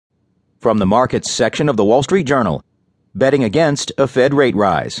From the Markets section of the Wall Street Journal, Betting Against a Fed Rate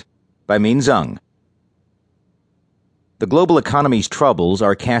Rise, by Min Zeng. The global economy's troubles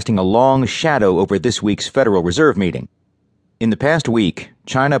are casting a long shadow over this week's Federal Reserve meeting. In the past week,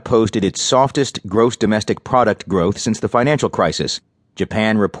 China posted its softest gross domestic product growth since the financial crisis.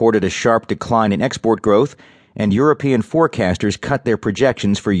 Japan reported a sharp decline in export growth, and European forecasters cut their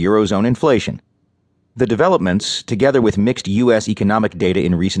projections for Eurozone inflation. The developments, together with mixed U.S. economic data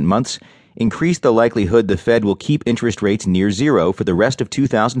in recent months, increase the likelihood the Fed will keep interest rates near zero for the rest of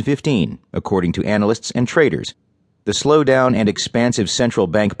 2015, according to analysts and traders. The slowdown and expansive central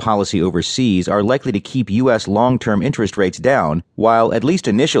bank policy overseas are likely to keep U.S. long-term interest rates down, while, at least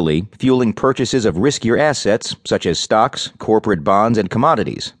initially, fueling purchases of riskier assets such as stocks, corporate bonds, and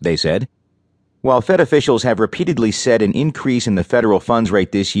commodities, they said. While Fed officials have repeatedly said an increase in the federal funds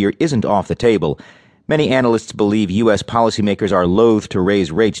rate this year isn't off the table, many analysts believe U.S. policymakers are loath to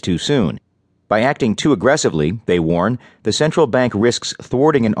raise rates too soon. By acting too aggressively, they warn, the central bank risks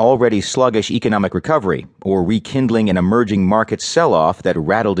thwarting an already sluggish economic recovery or rekindling an emerging market sell-off that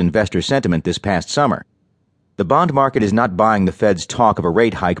rattled investor sentiment this past summer. The bond market is not buying the Fed's talk of a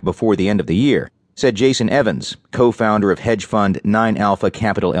rate hike before the end of the year, said Jason Evans, co-founder of hedge fund 9 Alpha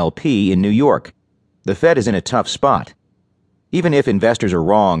Capital LP in New York. The Fed is in a tough spot. Even if investors are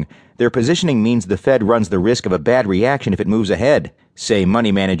wrong, their positioning means the Fed runs the risk of a bad reaction if it moves ahead, say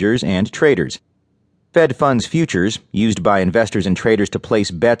money managers and traders. Fed funds futures, used by investors and traders to place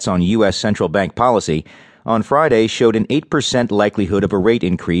bets on U.S. central bank policy, on Friday showed an 8% likelihood of a rate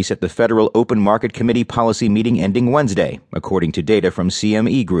increase at the Federal Open Market Committee policy meeting ending Wednesday, according to data from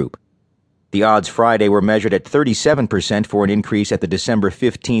CME Group. The odds Friday were measured at 37% for an increase at the December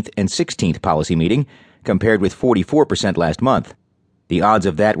 15th and 16th policy meeting, compared with 44% last month. The odds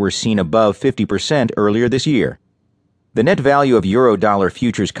of that were seen above 50% earlier this year. The net value of euro-dollar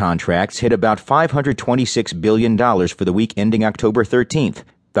futures contracts hit about $526 billion for the week ending October 13th,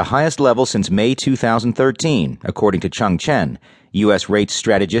 the highest level since May 2013, according to Chung Chen, U.S. rates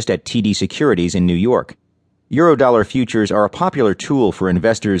strategist at TD Securities in New York. Euro-dollar futures are a popular tool for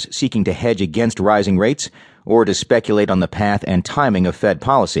investors seeking to hedge against rising rates or to speculate on the path and timing of Fed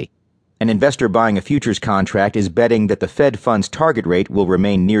policy. An investor buying a futures contract is betting that the Fed funds target rate will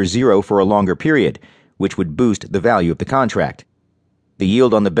remain near zero for a longer period, which would boost the value of the contract. The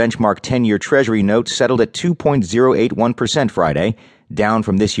yield on the benchmark 10-year Treasury note settled at 2.081% Friday, down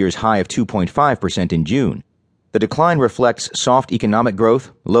from this year's high of 2.5% in June. The decline reflects soft economic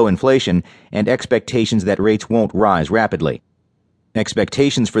growth, low inflation, and expectations that rates won't rise rapidly.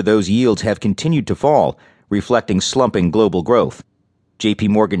 Expectations for those yields have continued to fall, reflecting slumping global growth.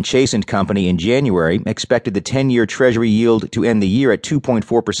 JP Chase & Company in January expected the 10-year Treasury yield to end the year at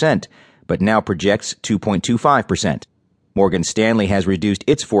 2.4%, but now projects 2.25%. Morgan Stanley has reduced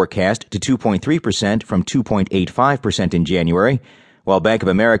its forecast to 2.3% from 2.85% in January, while Bank of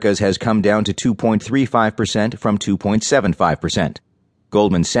America's has come down to 2.35% from 2.75%.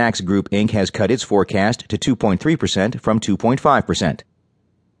 Goldman Sachs Group Inc. has cut its forecast to 2.3% from 2.5%.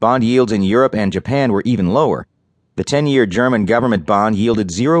 Bond yields in Europe and Japan were even lower. The 10-year German government bond yielded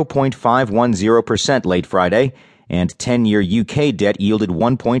 0.510% late Friday, and 10-year UK debt yielded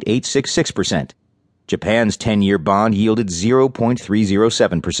 1.866%. Japan's 10-year bond yielded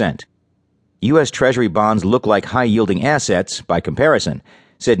 0.307%. U.S. Treasury bonds look like high-yielding assets by comparison,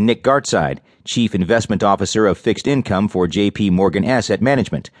 said Nick Gartside, Chief Investment Officer of Fixed Income for J.P. Morgan Asset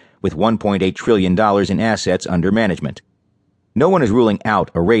Management, with $1.8 trillion in assets under management. No one is ruling out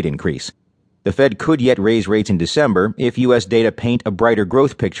a rate increase. The Fed could yet raise rates in December if U.S. data paint a brighter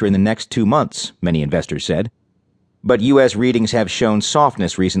growth picture in the next 2 months, many investors said. But U.S. readings have shown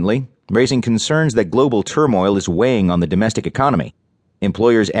softness recently, raising concerns that global turmoil is weighing on the domestic economy.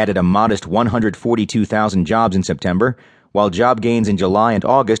 Employers added a modest 142,000 jobs in September, while job gains in July and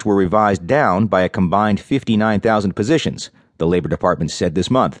August were revised down by a combined 59,000 positions, the Labor Department said this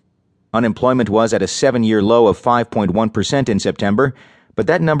month. Unemployment was at a 7-year low of 5.1% in September, but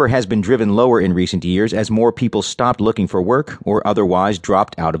that number has been driven lower in recent years as more people stopped looking for work or otherwise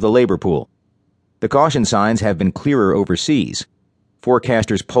dropped out of the labor pool. The caution signs have been clearer overseas.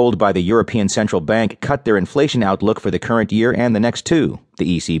 Forecasters polled by the European Central Bank cut their inflation outlook for the current year and the next two,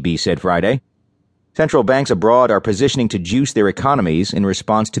 the ECB said Friday. Central banks abroad are positioning to juice their economies in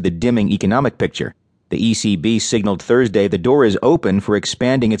response to the dimming economic picture. The ECB signaled Thursday the door is open for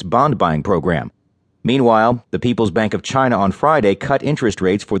expanding its bond buying program. Meanwhile, the People's Bank of China on Friday cut interest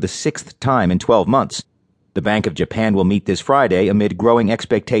rates for the 6th time in 12 months. The Bank of Japan will meet this Friday amid growing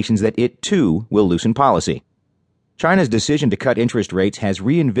expectations that it, too, will loosen policy. China's decision to cut interest rates has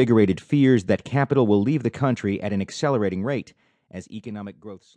reinvigorated fears that capital will leave the country at an accelerating rate as economic growth